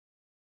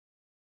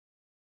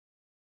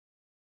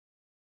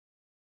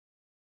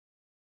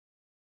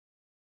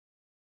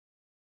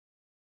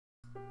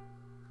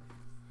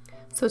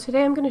So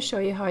today I'm going to show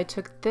you how I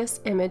took this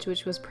image,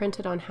 which was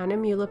printed on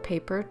Hahnemuhle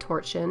paper,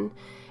 Torchon,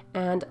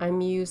 and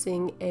I'm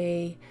using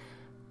a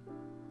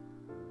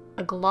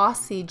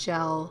glossy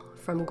gel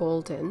from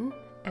Golden,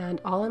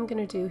 and all I'm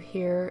going to do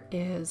here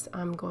is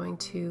I'm going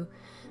to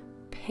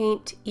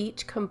paint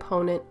each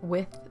component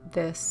with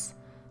this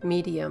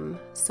medium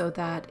so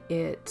that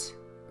it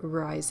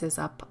rises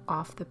up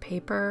off the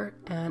paper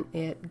and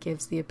it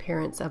gives the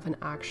appearance of an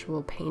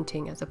actual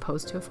painting as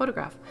opposed to a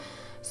photograph.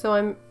 So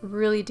I'm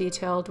really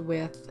detailed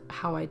with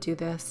how I do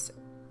this.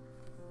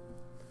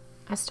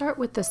 I start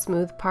with the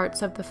smooth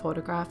parts of the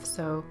photograph,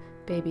 so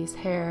baby's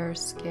hair,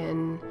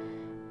 skin,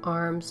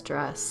 arms,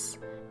 dress,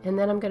 and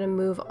then I'm going to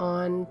move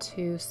on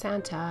to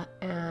Santa,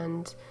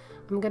 and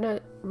I'm going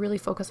to really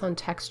focus on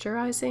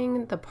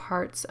texturizing the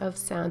parts of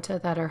Santa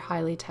that are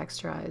highly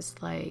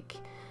texturized, like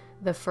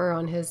the fur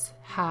on his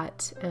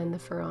hat and the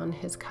fur on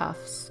his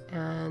cuffs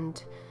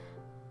and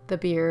the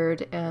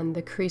beard and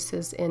the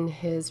creases in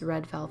his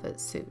red velvet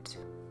suit.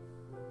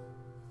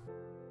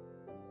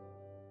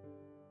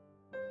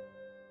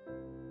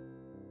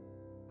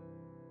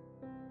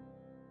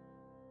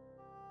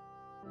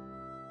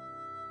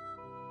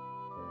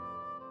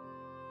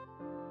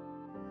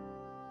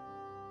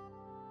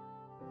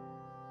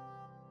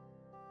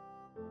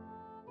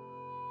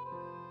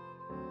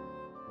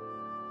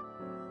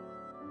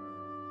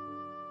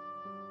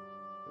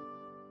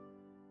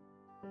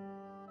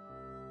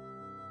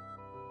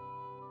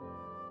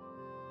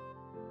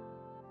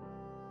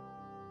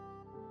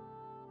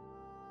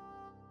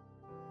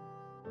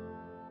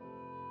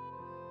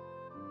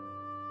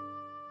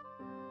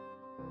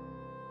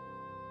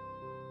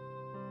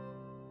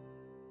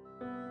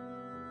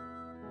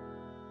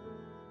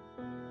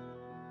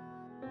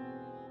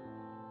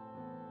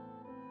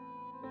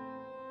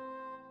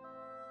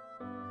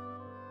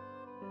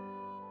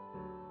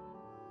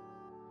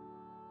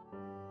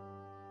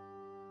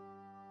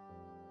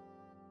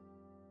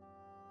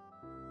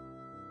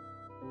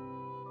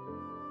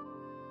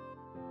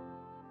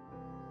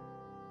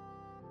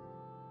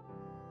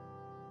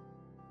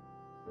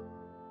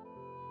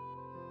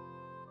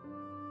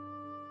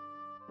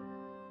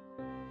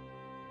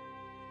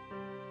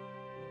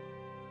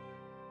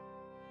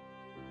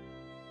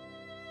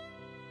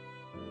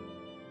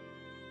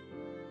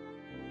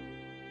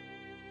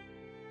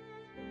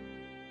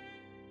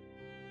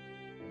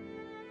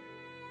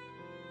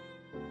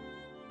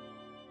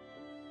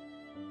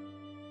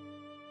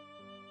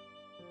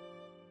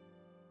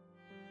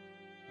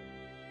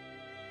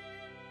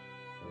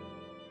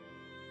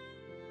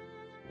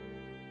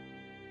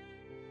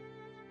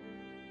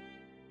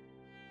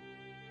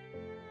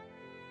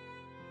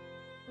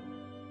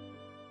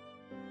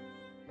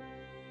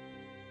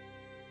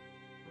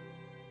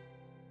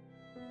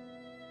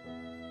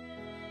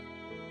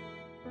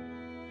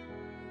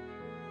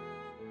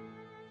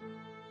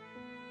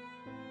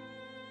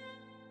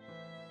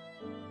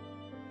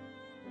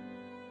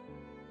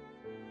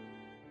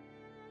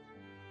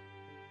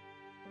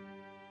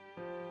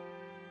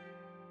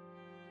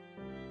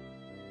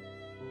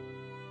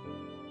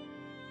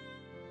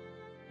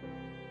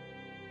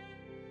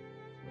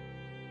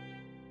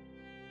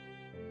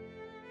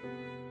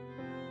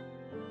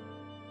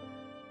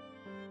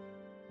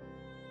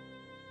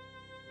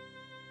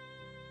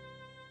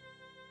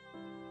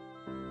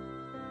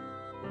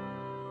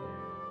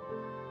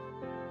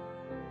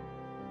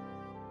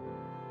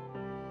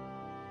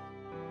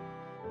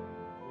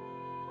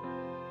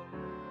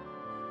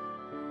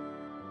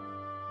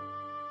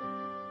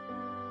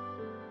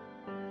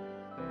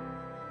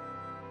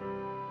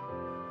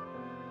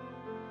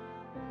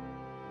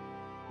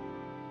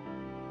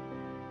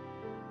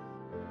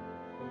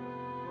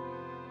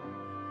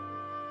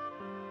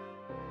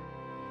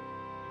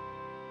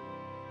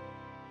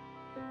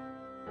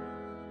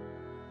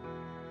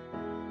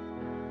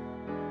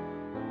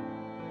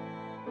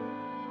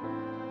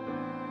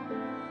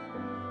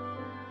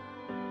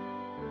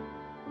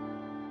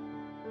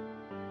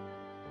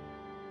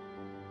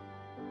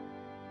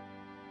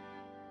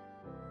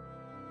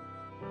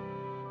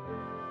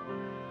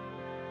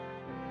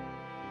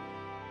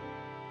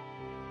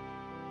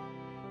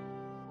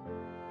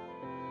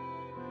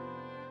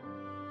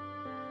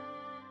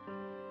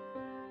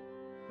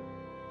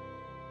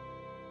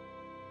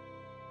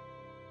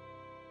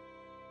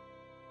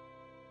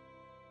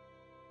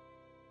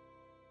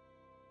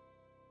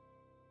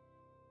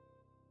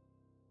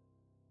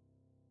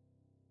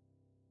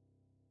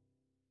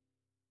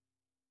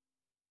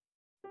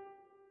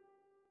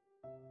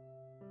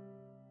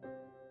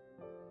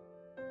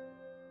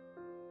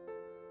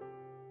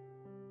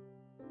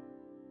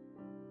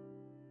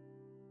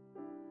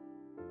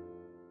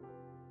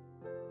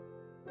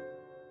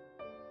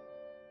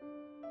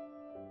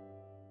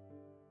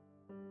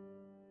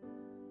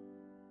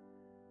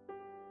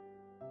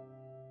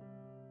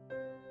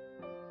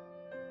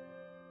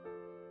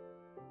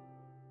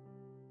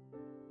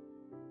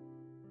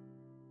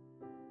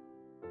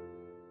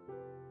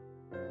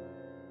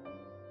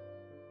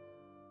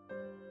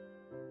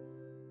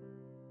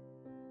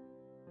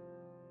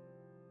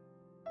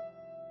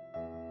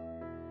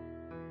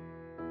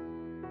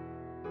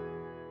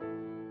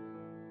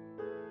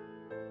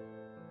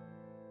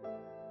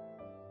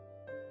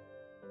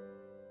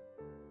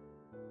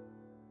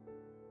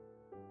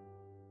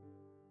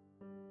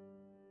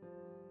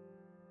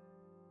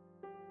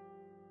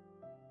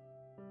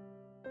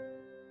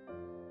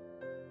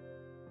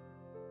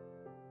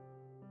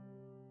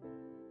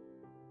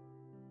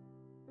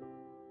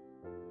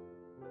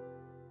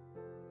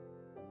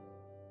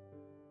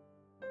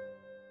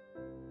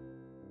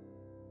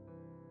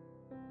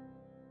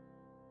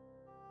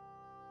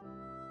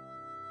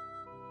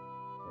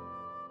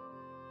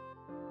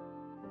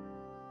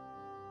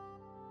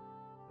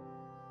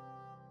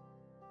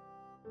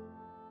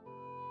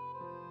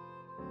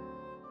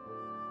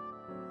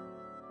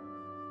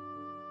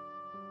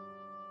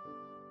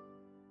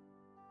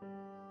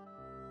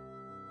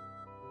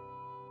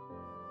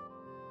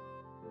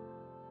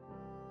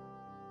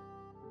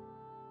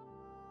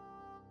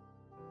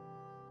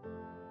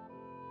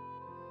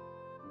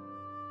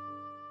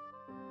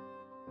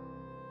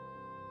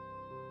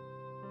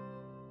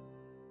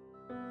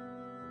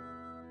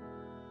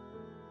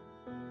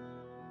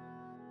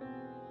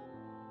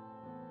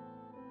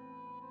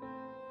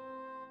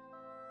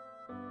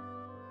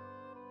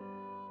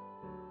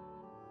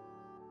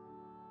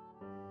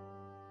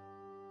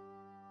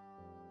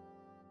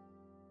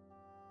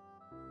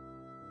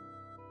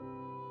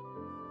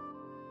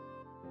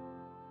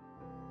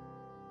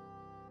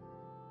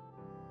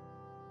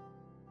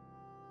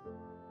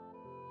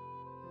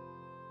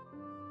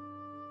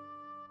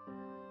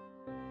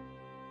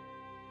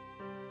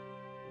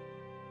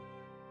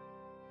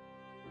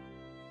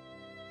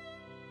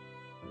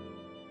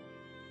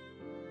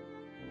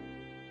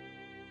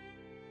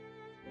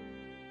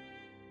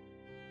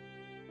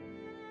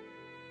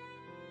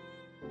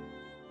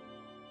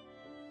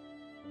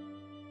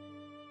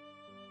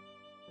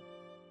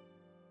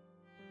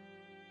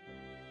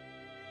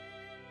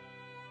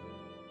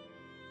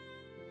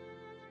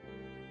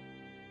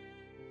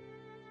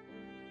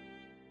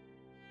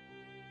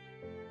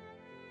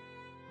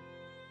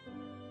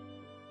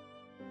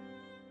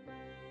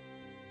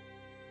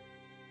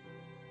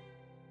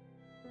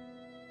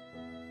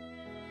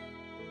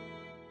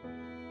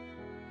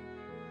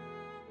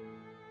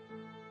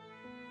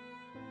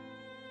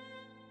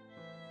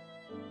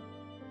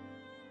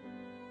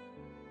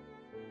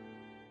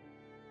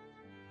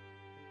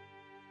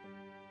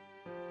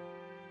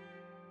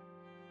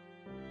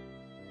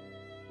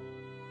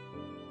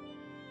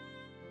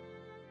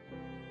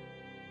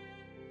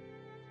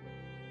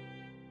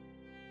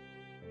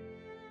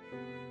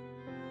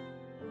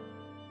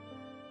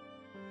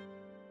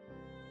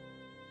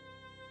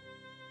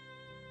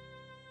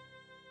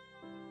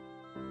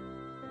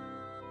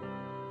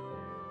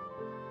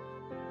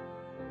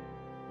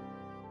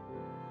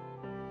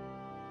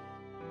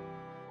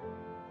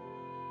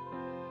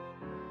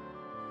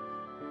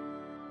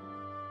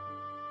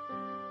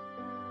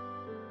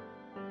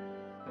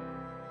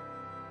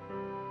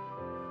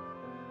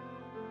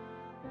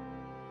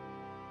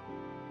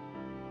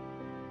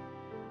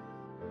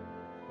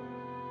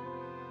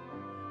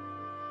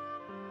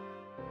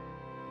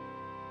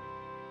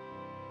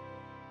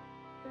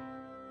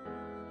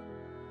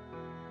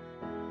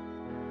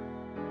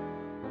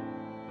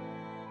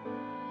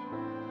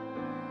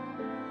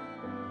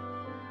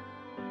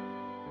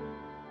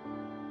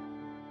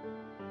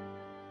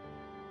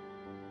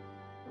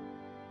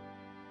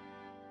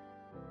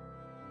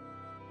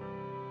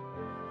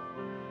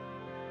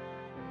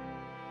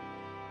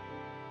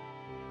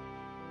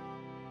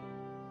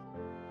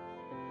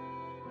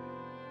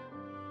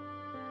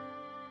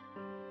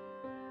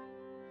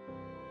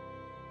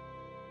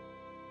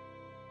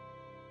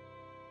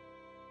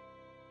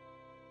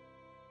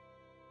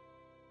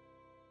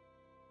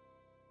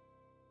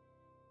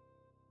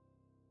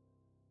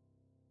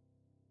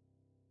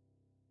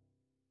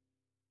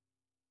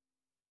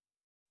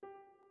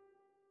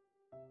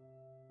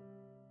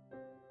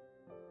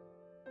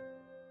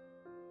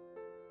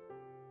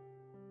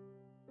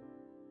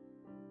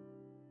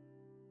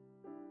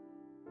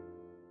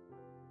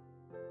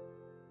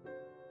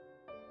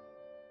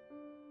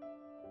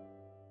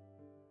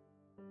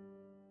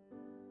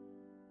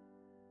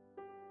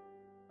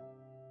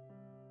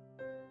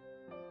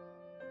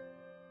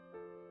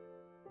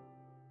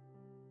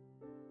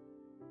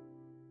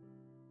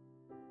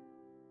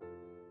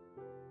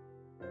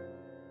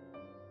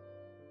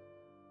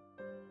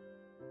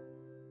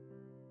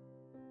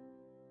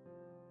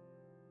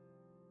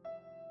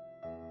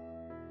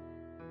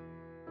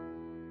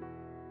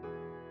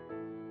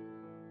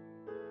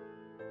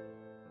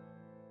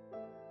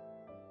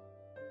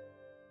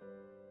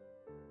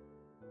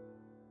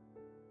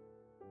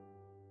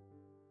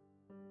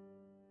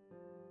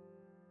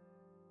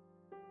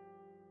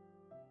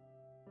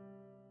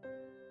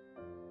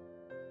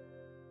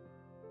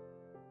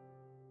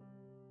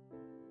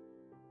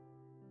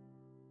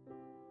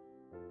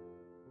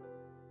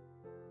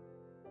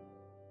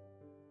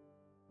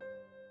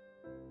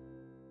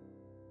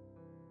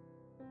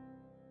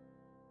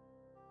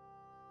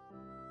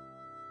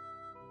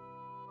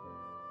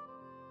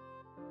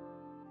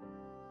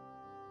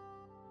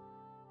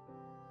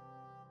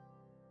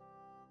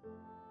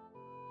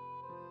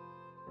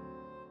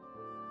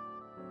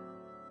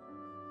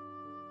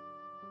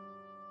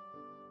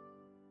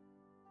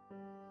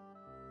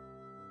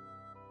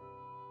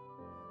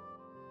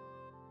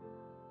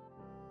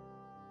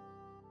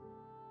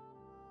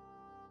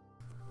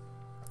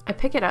 I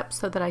pick it up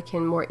so that I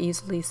can more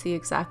easily see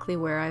exactly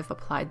where I've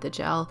applied the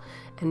gel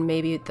and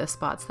maybe the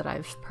spots that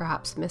I've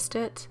perhaps missed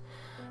it.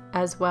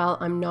 As well,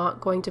 I'm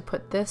not going to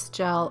put this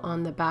gel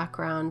on the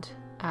background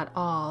at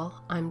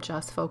all. I'm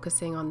just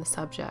focusing on the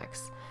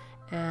subjects.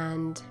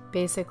 And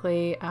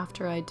basically,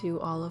 after I do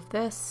all of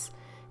this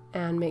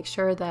and make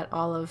sure that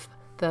all of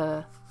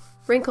the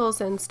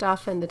wrinkles and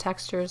stuff and the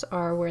textures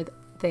are where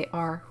they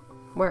are,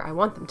 where I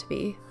want them to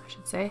be, I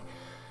should say,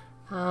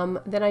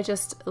 then I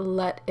just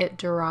let it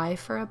dry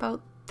for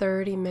about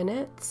 30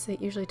 minutes.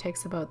 It usually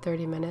takes about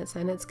 30 minutes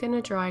and it's going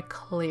to dry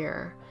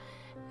clear.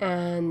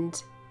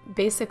 And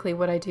basically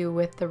what I do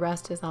with the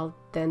rest is I'll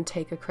then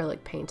take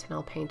acrylic paint and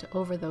I'll paint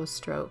over those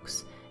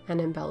strokes and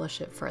embellish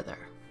it further.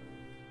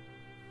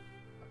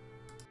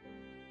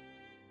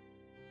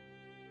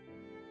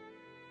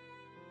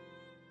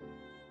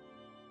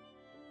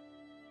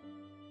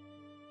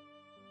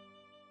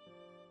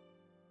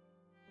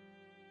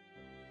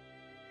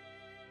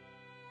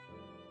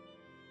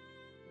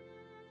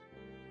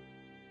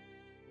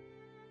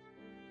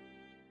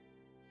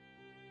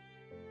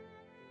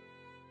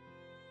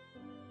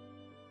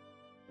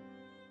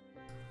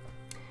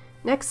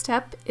 Next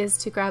step is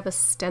to grab a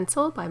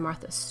stencil by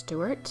Martha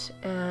Stewart,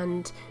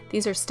 and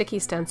these are sticky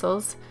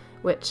stencils,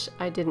 which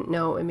I didn't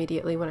know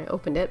immediately when I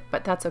opened it,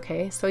 but that's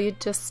okay. So you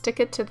just stick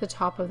it to the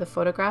top of the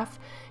photograph,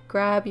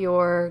 grab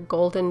your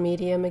golden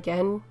medium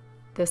again,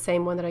 the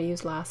same one that I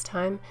used last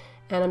time,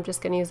 and I'm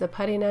just going to use a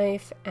putty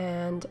knife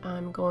and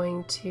I'm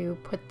going to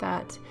put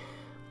that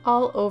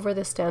all over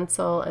the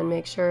stencil and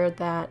make sure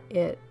that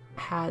it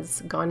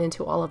has gone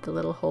into all of the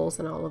little holes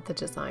and all of the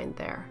design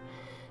there.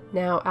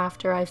 Now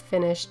after I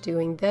finish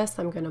doing this,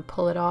 I'm going to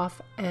pull it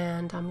off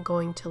and I'm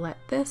going to let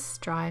this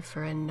dry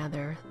for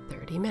another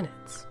 30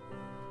 minutes.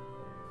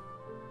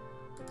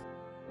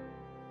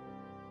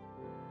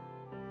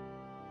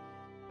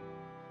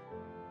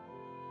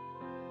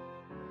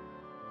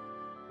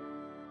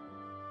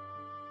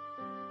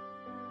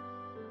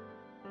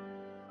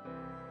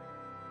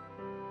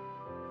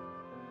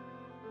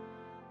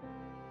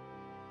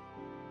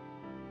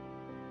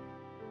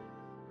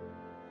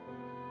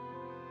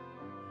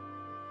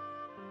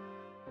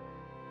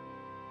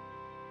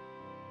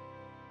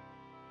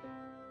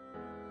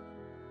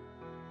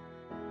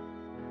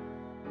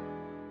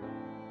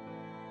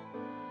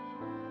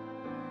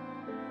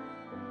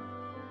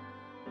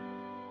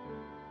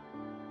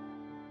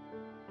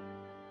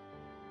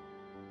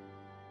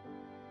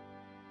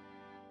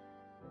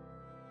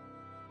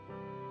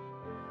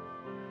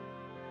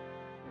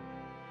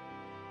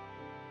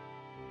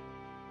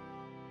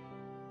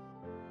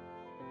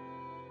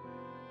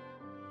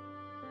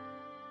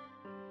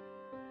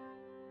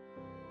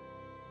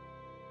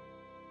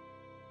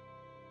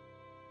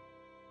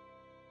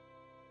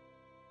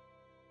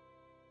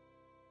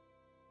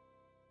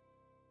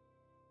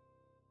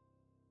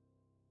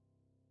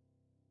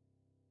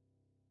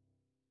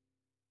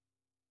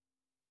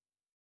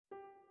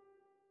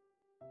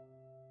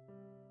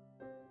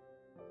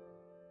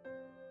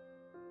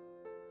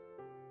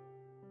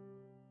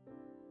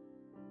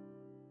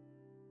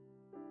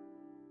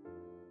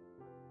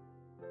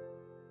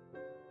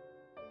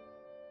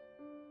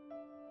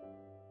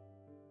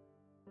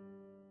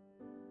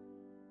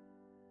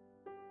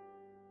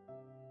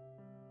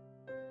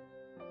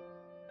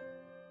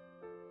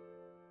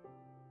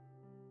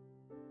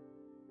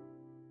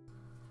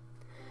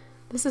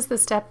 This is the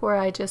step where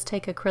I just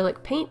take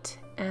acrylic paint,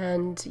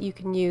 and you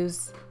can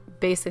use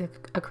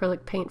basic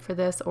acrylic paint for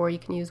this, or you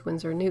can use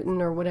Windsor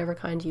Newton or whatever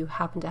kind you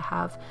happen to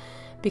have.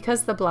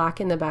 Because the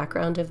black in the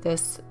background of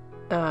this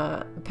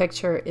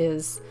picture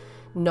is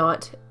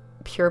not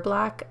pure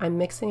black, I'm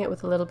mixing it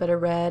with a little bit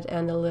of red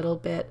and a little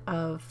bit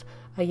of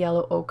a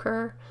yellow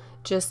ochre,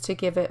 just to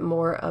give it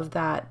more of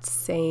that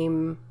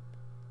same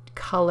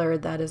color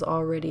that is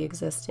already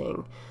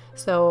existing.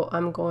 So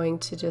I'm going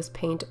to just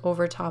paint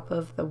over top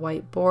of the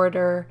white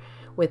border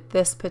with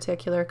this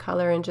particular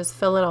color and just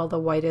fill in all the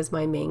white is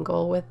my main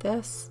goal with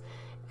this.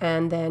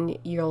 And then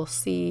you'll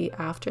see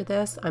after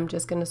this, I'm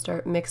just going to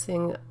start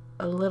mixing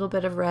a little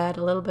bit of red,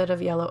 a little bit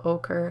of yellow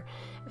ochre,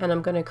 and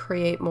I'm going to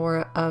create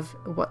more of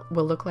what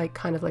will look like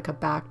kind of like a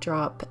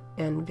backdrop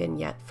and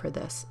vignette for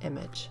this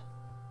image.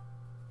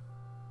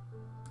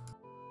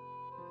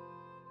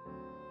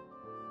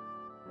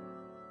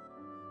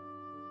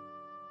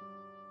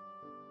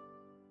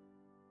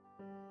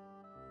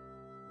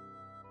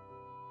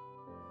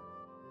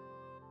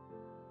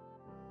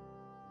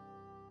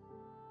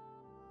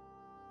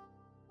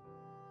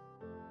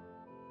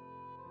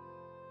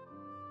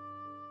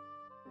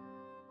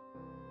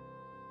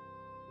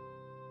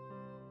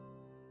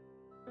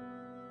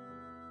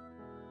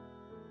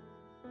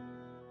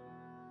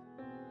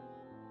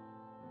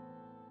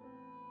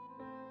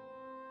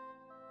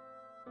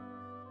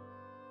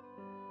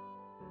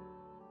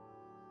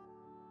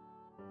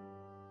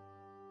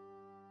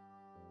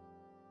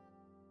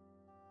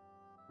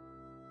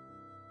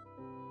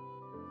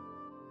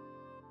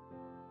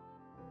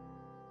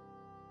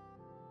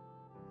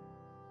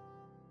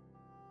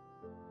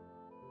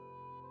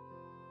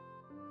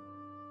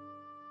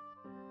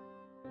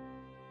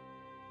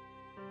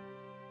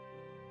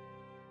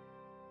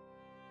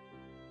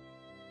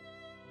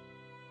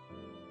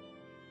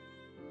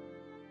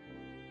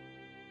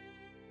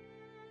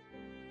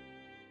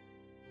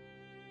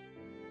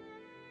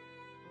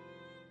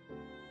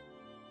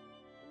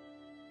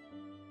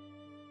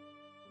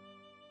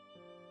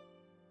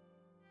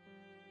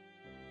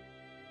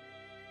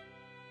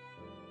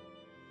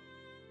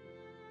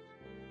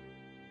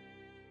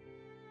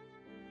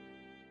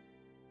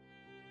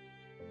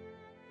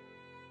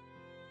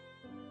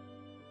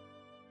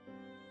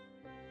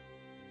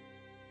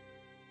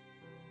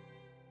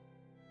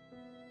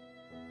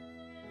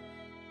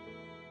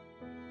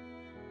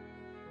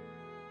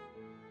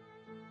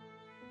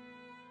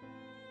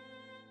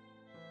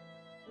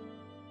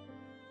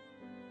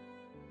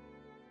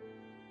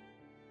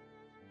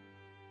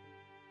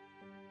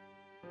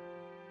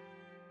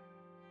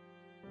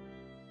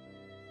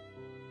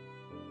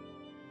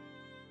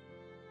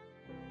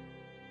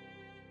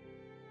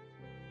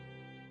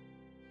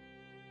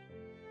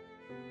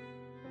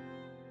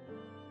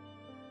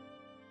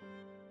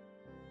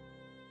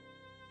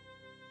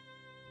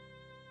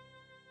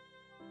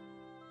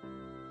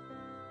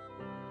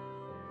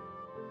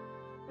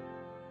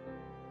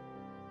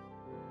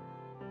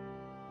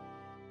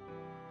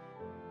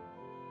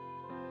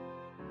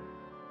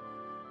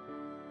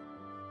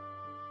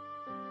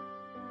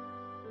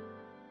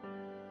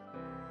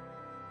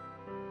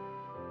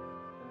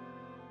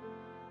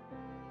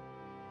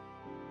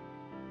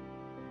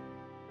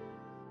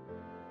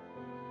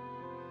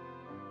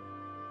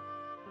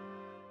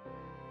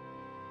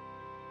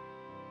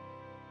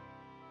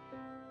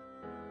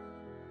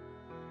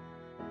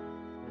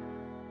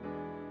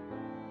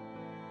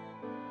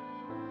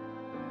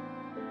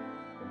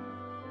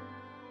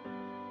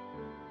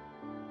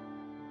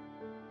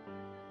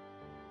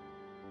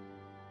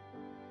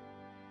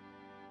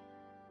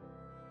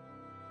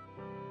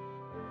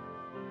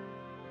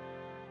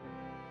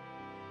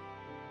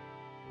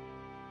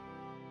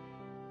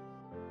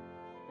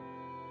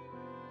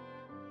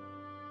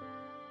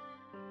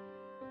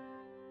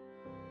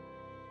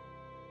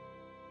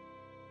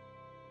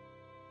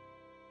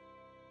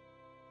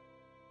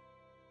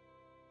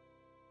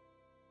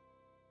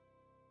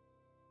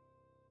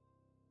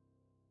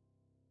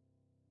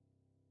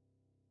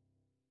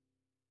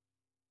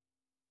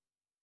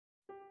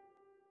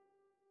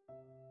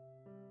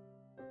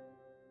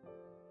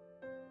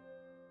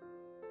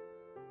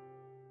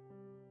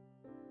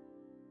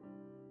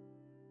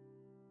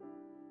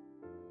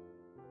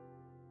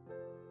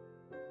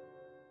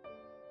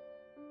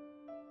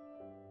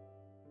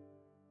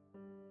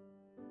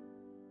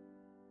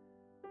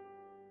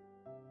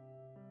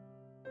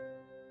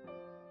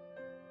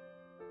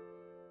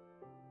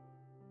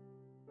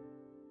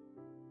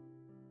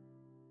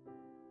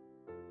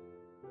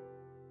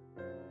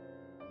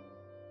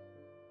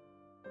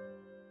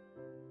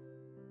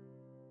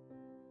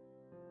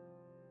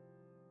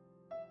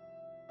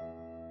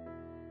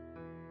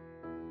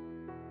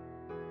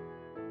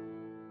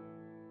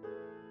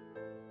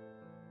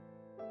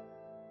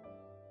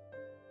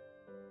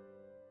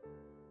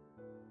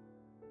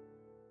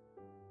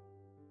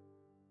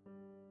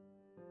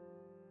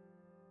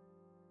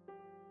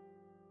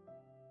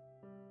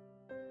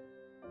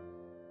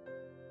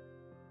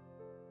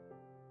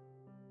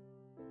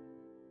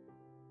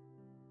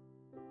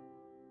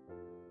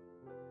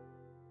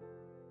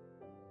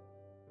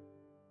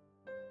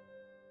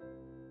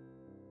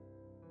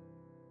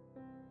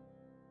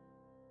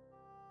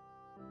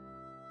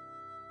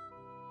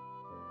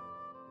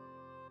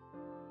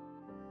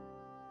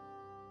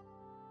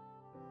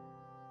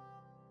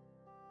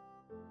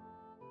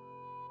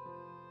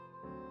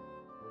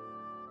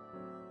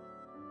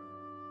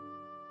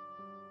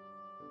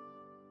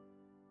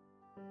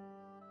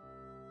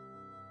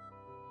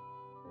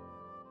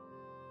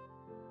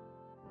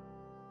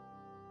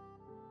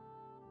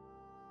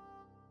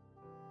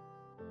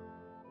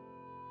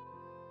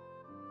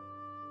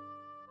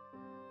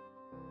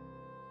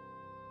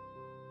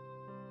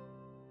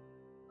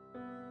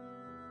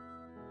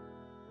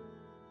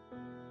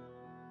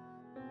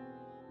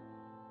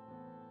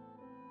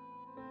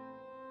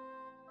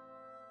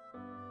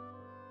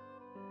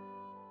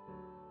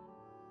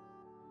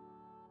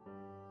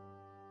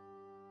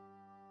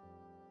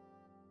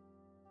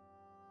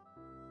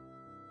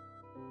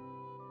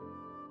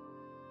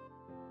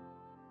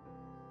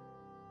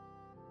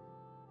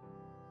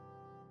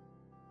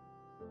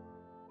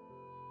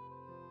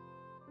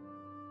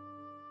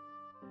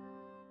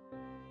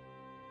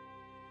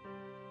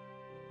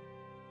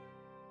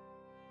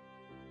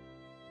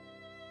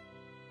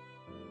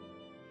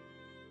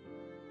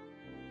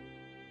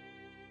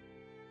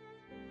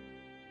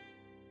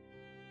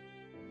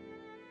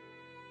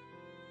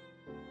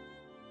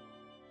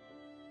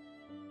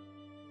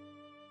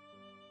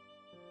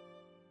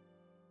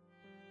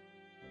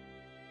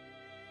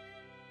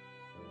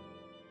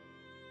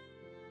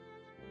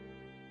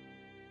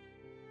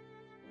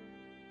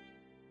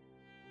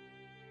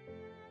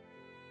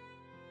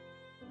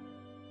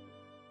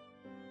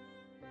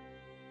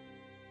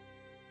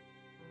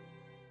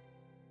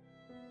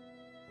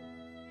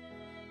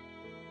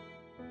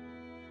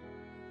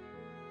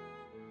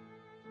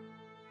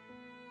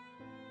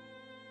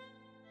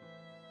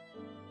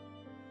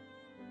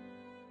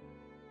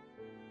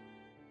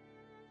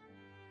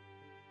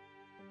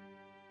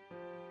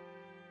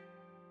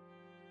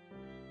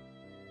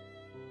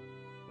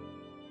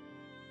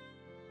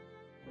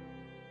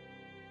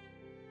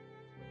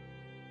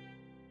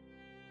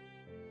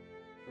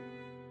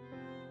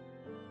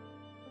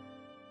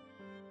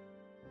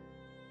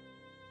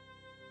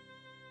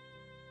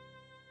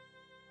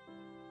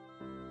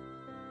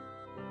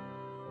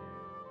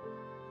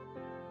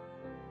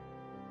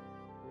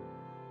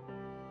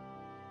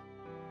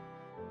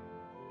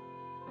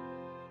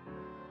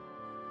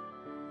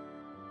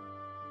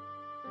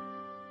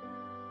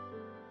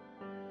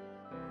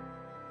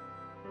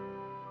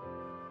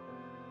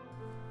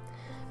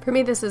 For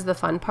me, this is the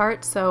fun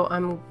part, so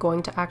I'm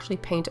going to actually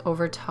paint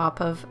over top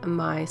of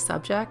my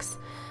subjects.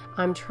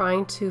 I'm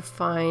trying to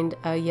find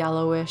a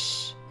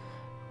yellowish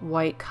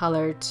white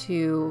color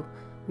to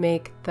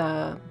make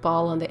the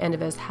ball on the end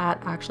of his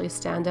hat actually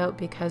stand out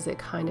because it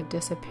kind of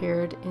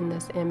disappeared in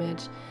this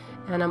image.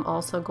 And I'm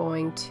also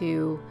going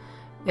to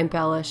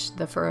embellish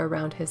the fur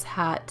around his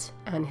hat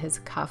and his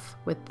cuff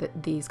with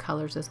these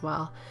colors as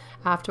well.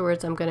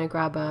 Afterwards, I'm going to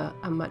grab a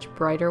much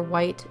brighter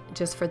white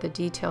just for the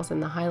details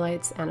and the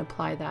highlights and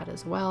apply that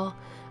as well.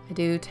 I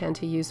do tend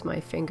to use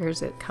my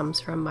fingers. It comes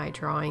from my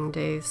drawing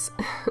days.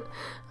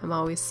 I'm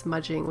always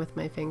smudging with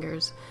my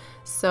fingers.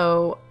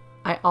 So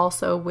I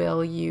also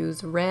will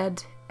use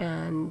red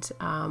and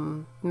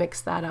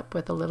mix that up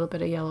with a little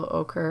bit of yellow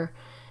ochre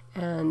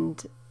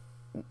and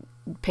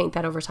paint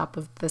that over top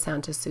of the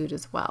Santa suit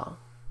as well.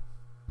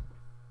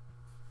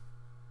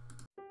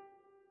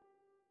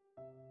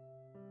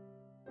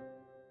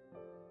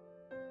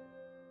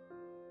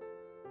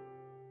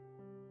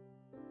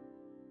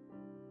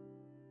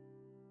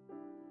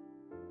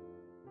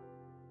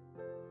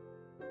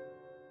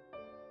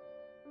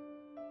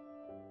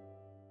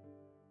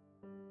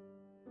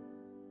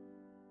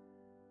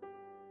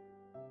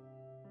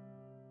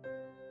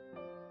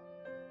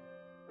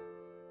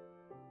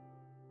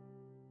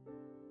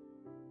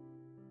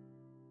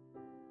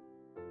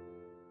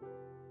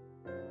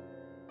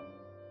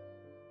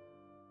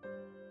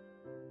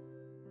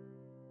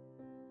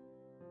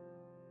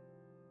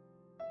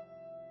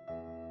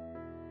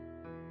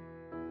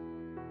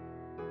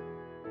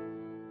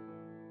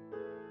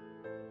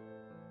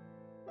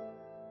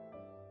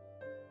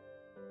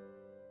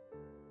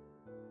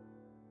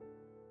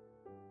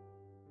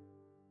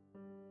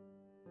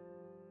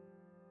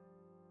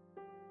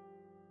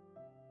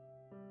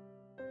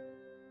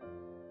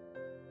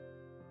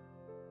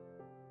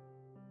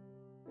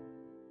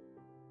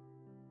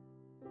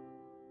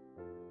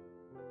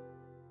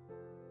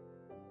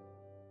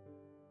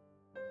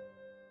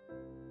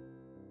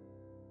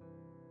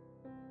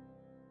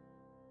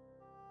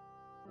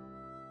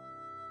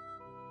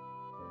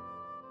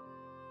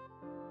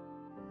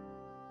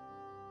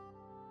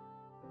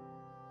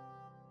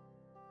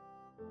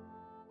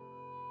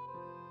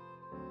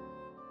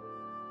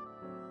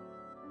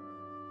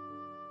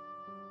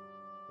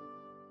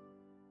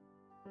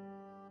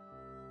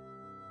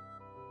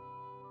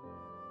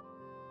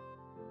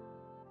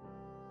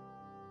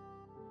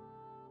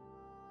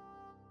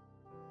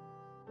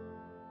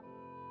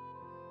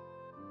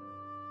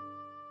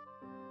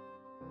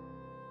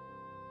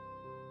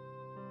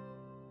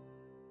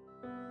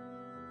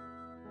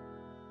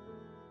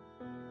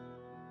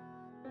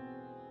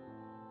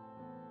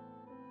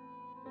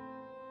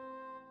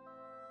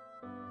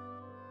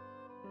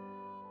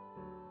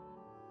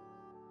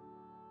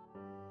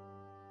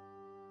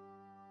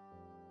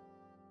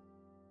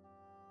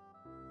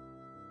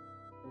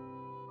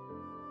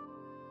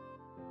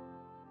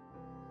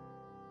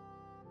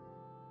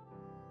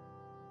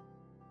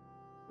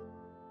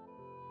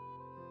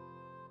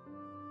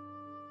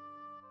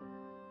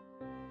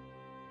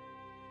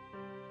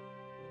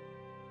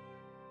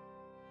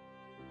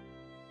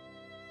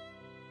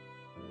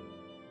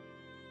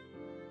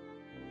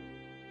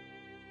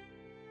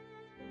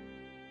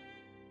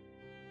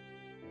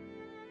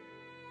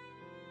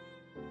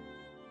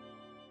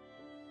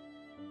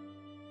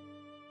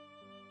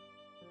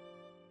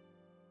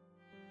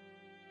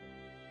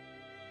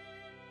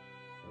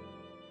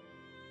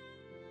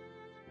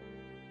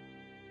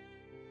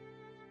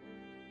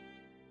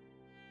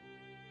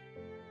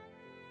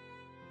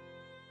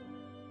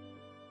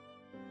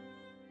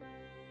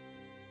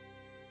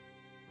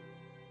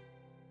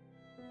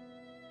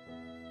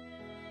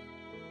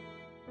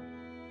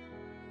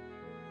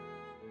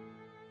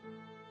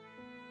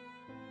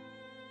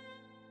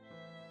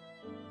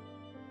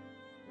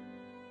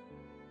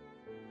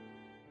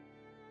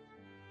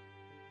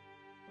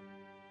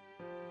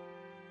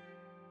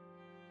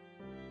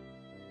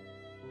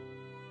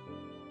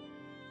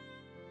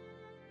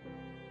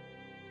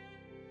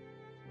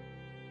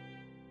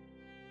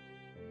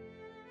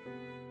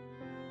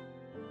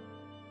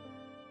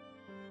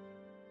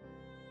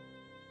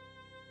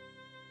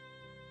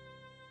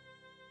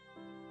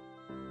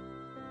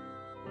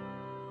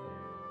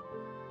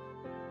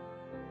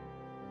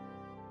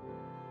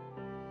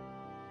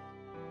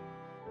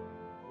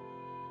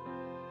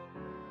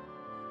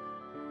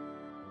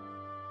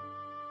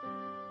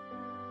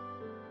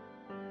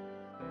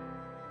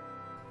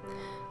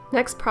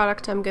 Next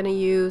product I'm going to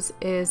use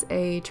is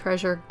a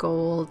Treasure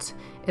Gold.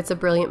 It's a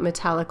brilliant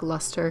metallic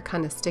luster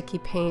kind of sticky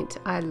paint.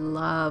 I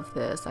love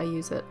this. I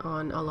use it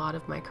on a lot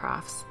of my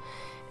crafts.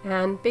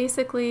 And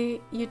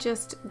basically you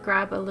just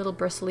grab a little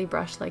bristly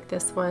brush like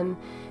this one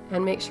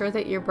and make sure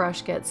that your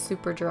brush gets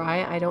super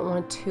dry. I don't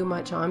want too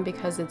much on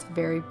because it's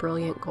very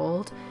brilliant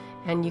gold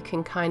and you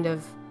can kind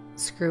of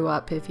screw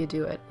up if you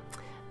do it.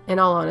 In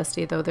all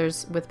honesty though,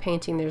 with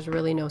painting there's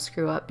really no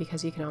screw up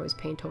because you can always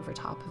paint over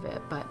top of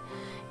it, but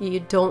you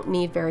don't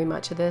need very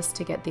much of this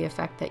to get the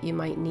effect that you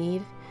might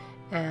need.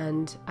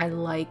 And I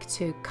like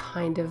to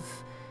kind of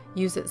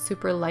use it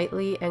super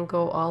lightly and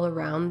go all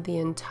around the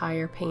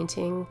entire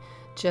painting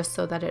just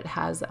so that it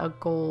has a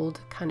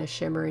gold kind of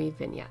shimmery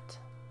vignette.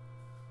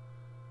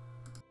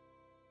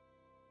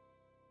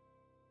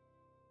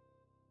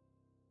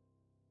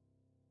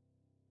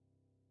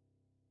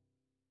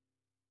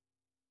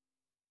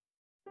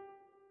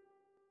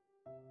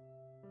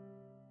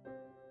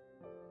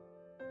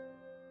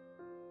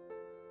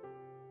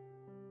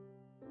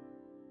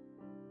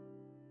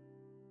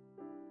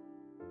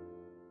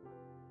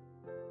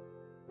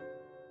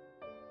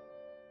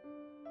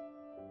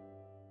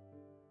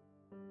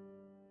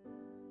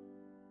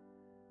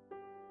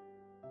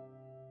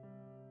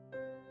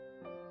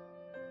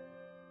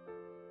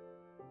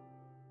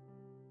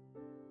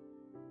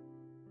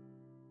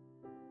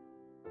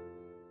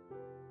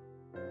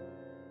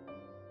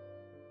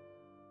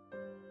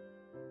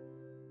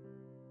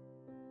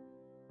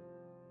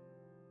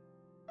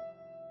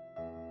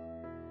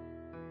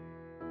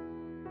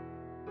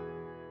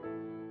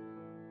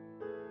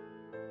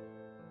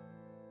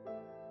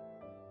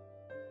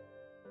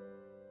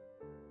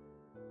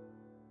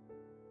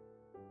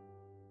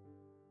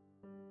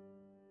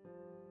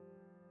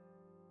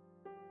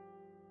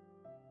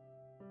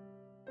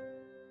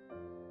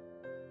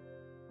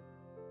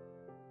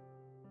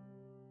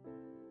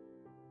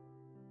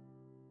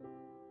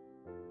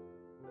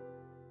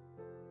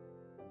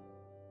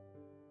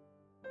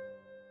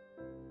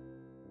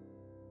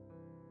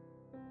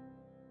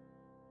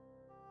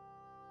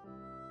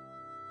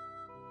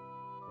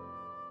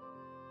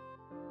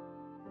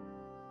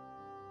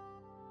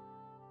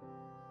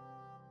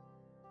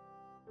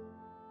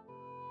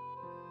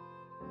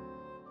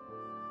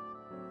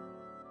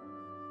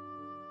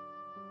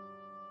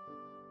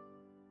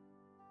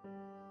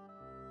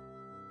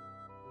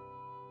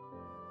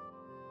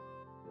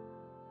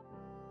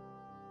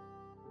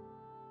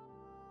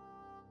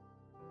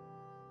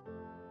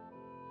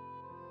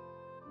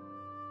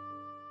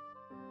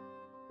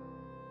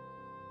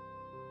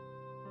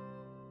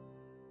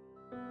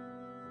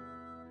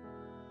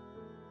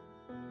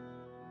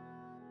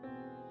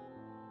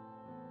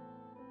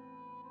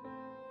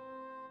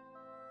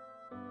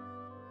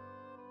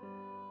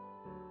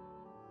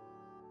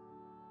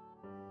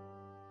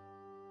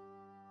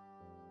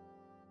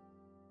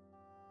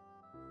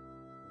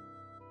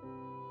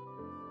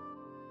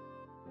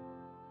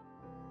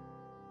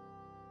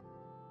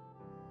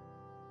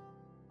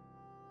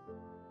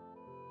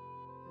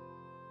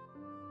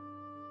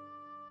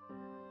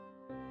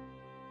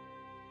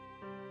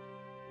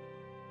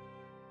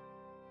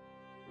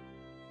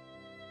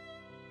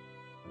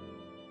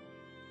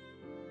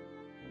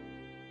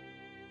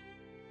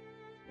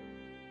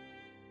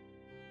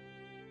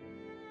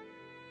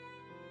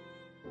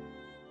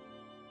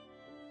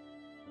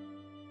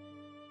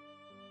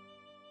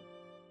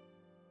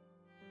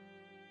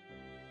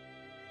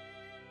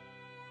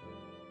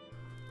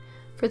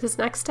 For this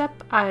next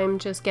step, I'm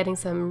just getting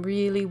some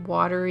really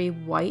watery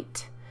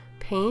white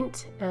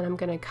paint, and I'm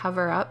going to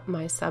cover up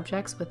my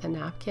subjects with a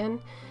napkin.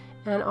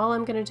 And all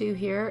I'm going to do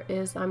here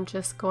is I'm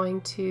just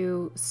going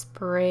to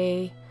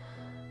spray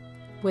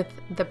with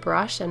the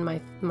brush and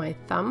my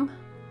thumb,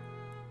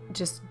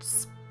 just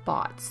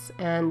spots,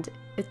 and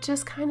it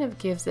just kind of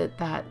gives it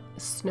that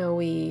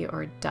snowy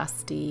or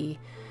dusty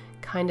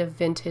kind of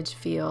vintage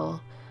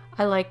feel.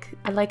 I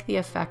like the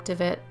effect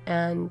of it,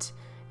 and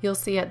you'll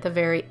see at the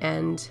very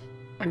end,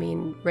 I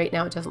mean, right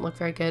now it doesn't look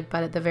very good,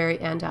 but at the very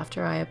end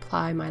after I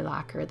apply my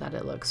lacquer, that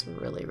it looks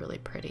really, really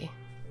pretty.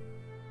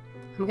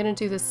 I'm going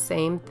to do the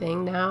same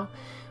thing now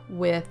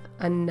with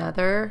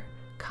another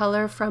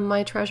color from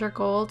my treasure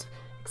gold,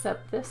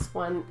 except this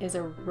one is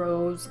a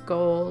rose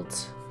gold.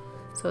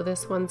 So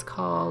this one's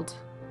called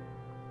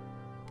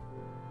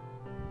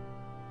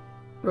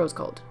rose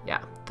gold.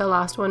 Yeah, the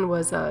last one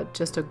was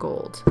just a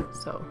gold.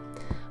 So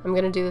I'm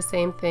going to do the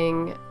same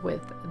thing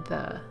with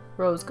the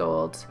rose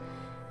gold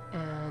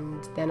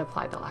and then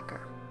apply the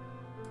lacquer.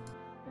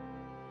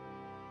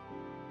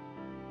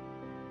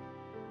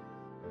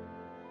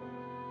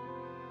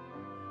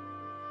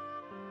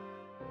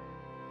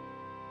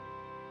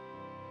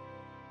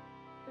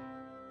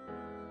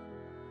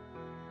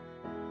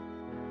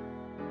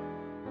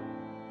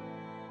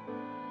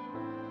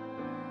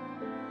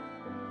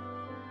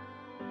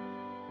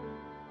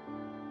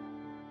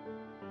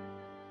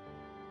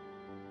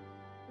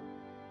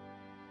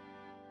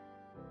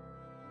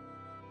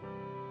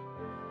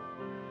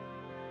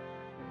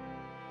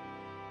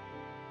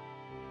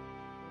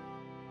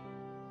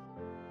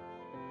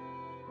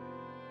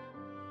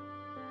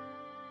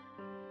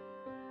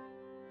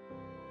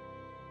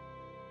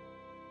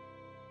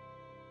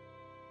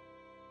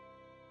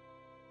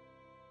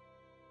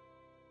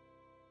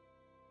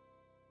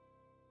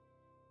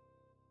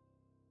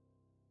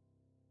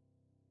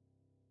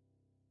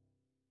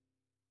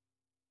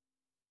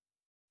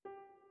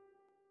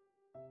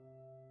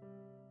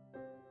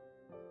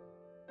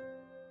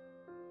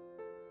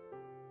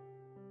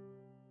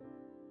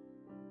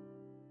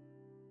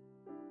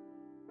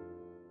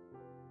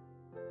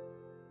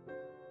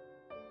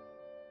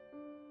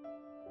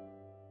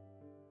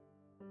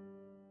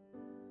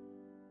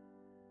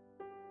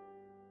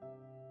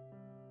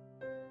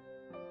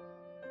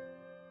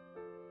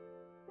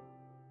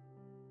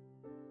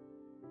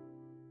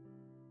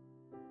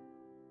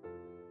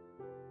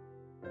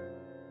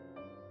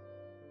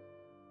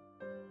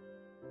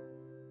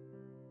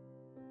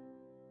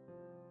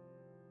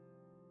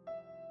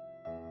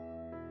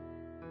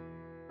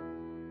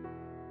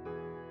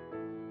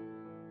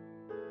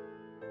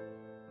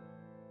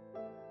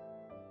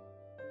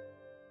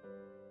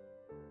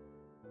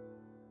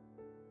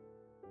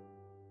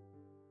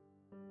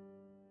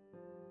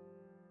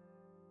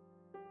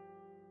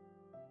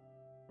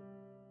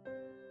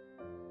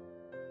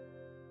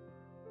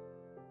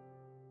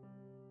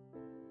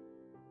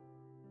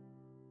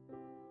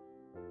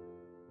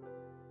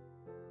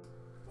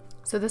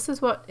 So this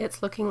is what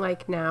it's looking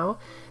like now.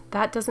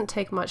 That doesn't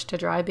take much to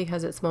dry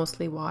because it's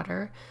mostly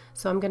water.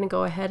 So I'm going to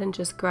go ahead and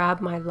just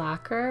grab my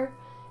lacquer,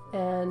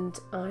 and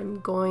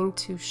I'm going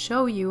to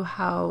show you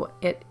how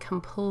it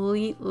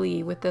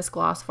completely, with this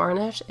gloss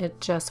varnish, it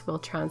just will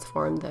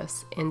transform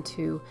this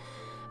into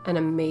an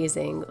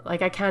amazing,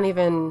 like I can't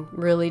even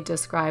really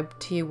describe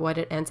to you what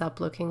it ends up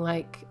looking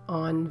like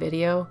on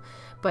video,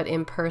 but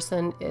in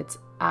person it's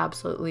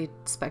absolutely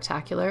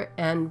spectacular.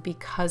 And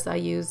because I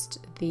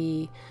used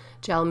the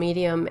gel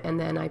medium and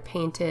then I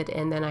painted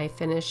and then I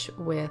finish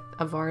with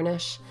a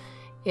varnish,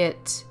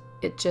 it's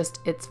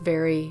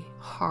very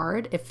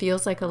hard. It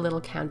feels like a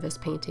little canvas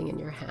painting in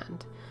your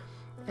hand.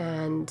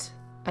 And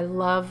I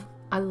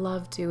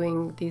love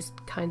doing these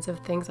kinds of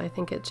things. I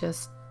think it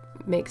just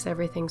makes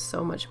everything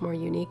so much more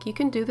unique. You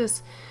can do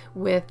this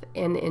with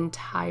an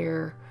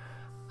entire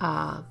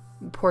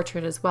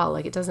portrait as well.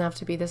 Like, it doesn't have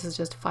to be, this is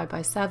just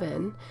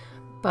 5x7,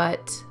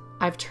 but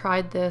I've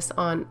tried this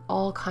on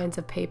all kinds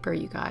of paper,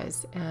 you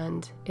guys,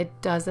 and it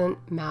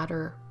doesn't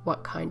matter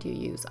what kind you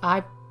use.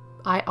 I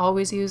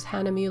always use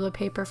Hahnemuhle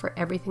paper for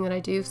everything that I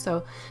do,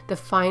 so the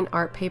fine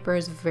art paper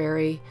is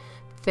very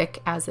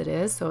thick as it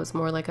is, so it's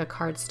more like a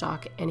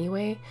cardstock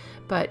anyway.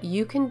 But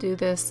you can do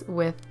this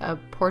with a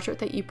portrait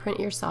that you print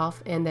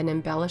yourself and then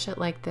embellish it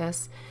like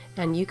this,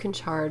 and you can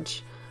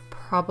charge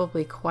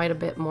probably quite a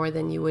bit more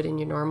than you would in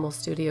your normal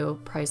studio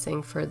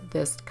pricing for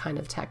this kind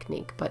of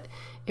technique. But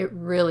it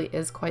really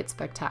is quite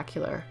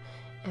spectacular.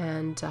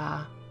 And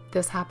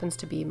this happens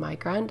to be my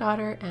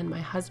granddaughter and my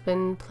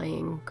husband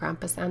playing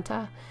Grandpa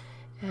Santa,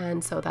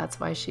 and so that's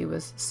why she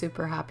was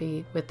super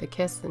happy with the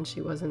kiss and she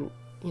wasn't,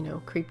 you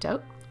know, creeped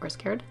out or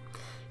scared.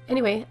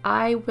 Anyway,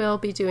 I will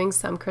be doing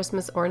some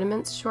Christmas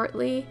ornaments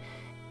shortly,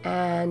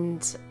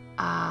 and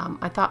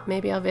I thought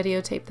maybe I'll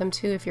videotape them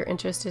too if you're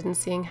interested in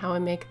seeing how I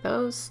make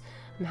those.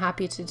 I'm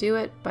happy to do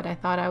it, but I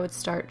thought I would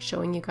start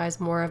showing you guys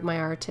more of my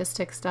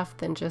artistic stuff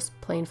than just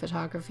plain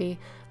photography.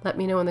 Let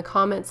me know in the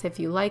comments if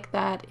you like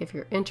that, if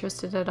you're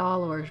interested at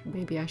all, or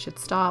maybe I should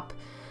stop.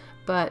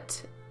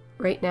 But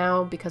right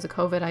now, because of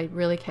COVID, I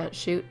really can't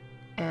shoot,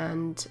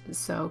 and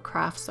so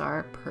crafts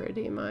are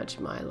pretty much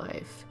my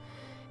life.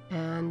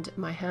 And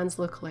my hands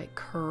look like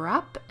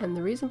crap, and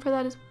the reason for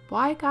that is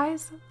why,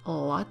 guys?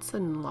 Lots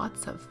and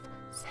lots of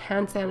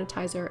hand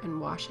sanitizer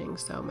and washing,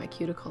 so my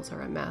cuticles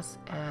are a mess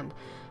and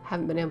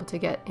haven't been able to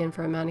get in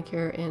for a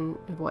manicure in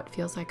what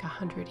feels like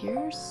 100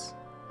 years,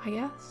 I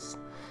guess.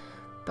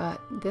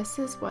 But this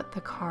is what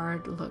the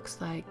card looks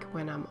like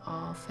when I'm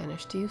all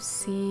finished. Do you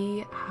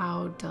see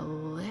how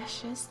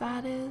delicious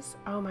that is?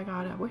 Oh my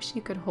god, I wish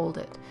you could hold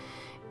it.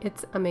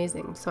 It's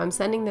amazing. So I'm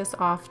sending this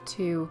off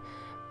to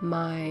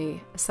my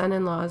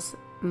son-in-law's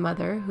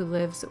mother, who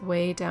lives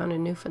way down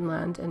in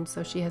Newfoundland, and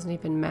so she hasn't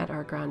even met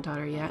our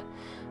granddaughter yet.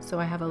 So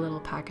I have a little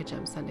package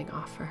I'm sending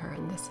off for her,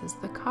 and this is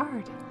the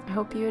card. I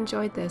hope you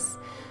enjoyed this.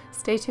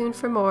 Stay tuned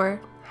for more.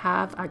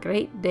 Have a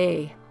great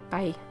day.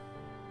 Bye.